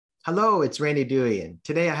Hello, it's Randy Dewey, and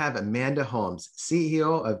today I have Amanda Holmes,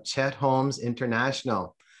 CEO of Chet Holmes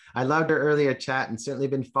International. I loved our earlier chat and certainly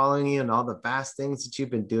been following you and all the vast things that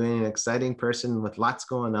you've been doing. An exciting person with lots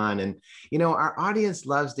going on. And, our audience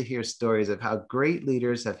loves to hear stories of how great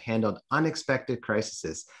leaders have handled unexpected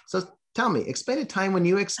crises. So tell me, explain a time when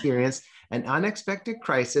you experienced an unexpected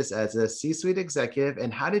crisis as a C-suite executive,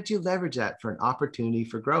 and how did you leverage that for an opportunity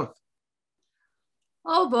for growth?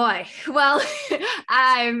 Oh boy. Well,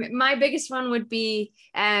 my biggest one would be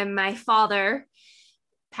my father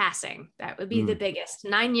passing. That would be the Mm, biggest.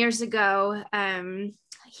 9 years ago,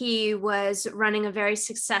 he was running a very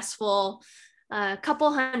successful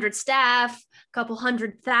couple hundred staff, couple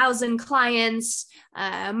 100,000 clients,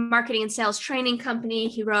 marketing and sales training company.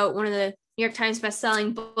 He wrote one of the New York Times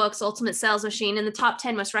best-selling books, Ultimate Sales Machine, in the top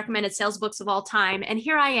 10 most recommended sales books of all time. And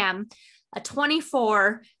here I am, a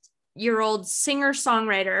 24-year-old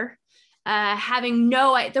singer-songwriter,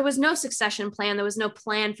 there was no succession plan. There was no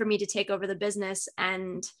plan for me to take over the business,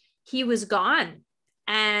 and he was gone.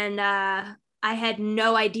 And I had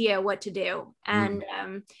no idea what to do. mm. And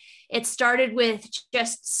it started with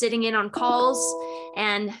just sitting in on calls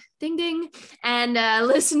and ding, ding, and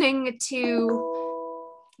listening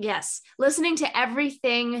to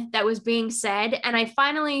everything that was being said. And I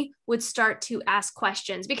finally would start to ask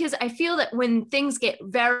questions, because I feel that when things get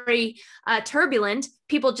very turbulent,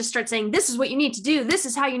 people just start saying, this is what you need to do. This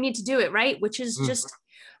is how you need to do it, right? Which is just,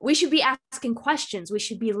 we should be asking questions. We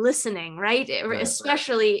should be listening, right? Right.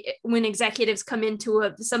 Especially when executives come into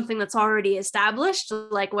something that's already established,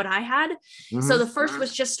 like what I had. So Mhm. the first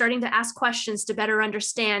was just starting to ask questions to better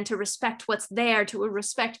understand, to respect what's there, to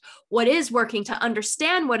respect what is working, to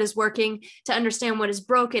understand what is working, to understand what is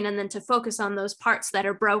broken, and then to focus on those parts that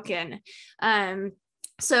are broken.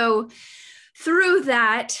 So through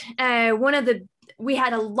that, we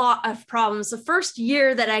had a lot of problems. The first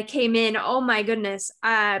year that I came in, oh my goodness,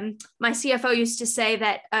 my CFO used to say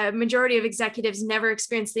that a majority of executives never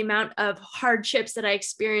experienced the amount of hardships that I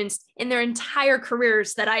experienced in their entire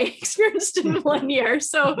careers that I experienced in 1 year.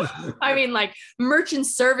 So, I mean, like merchant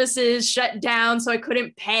services shut down, so I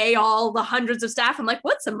couldn't pay all the hundreds of staff. I'm like,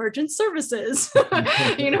 what's a merchant services?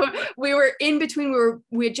 We were in between.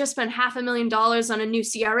 We had just spent $500,000 on a new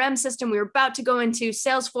CRM system. We were about to go into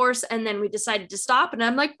Salesforce, and then we decided to stop. And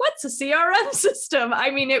I'm like, what's a CRM system? I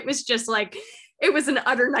mean, it was just like, it was an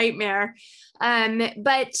utter nightmare.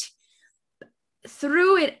 But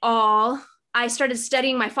through it all, I started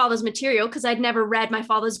studying my father's material, because I'd never read my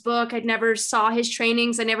father's book. I'd never saw his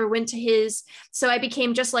trainings. I never went to his. So I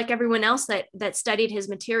became just like everyone else that studied his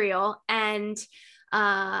material. And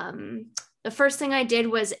the first thing I did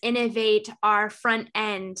was innovate our front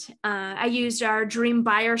end. I used our dream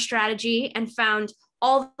buyer strategy and found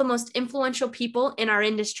all the most influential people in our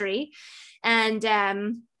industry. And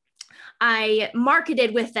I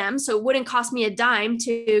marketed with them, so it wouldn't cost me a dime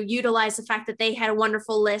to utilize the fact that they had a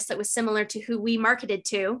wonderful list that was similar to who we marketed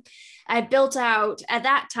to. I built out at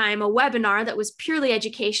that time a webinar that was purely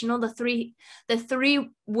educational. The three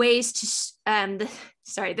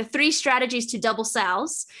strategies to double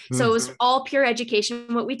sales. So it was all pure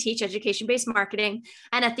education, what we teach, education-based marketing.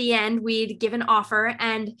 And at the end, we'd give an offer.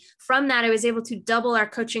 And from that, I was able to double our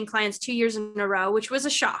coaching clients 2 years in a row, which was a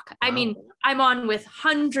shock. Wow. I mean, I'm on with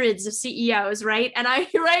hundreds of CEOs, right? And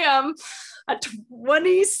here I am, a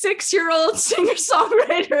 26-year-old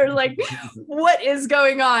singer-songwriter. Like, what is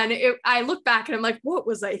going on? I look back and I'm like, what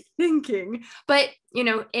was I thinking? But,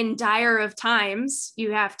 in dire of times,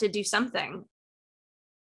 you have to do something.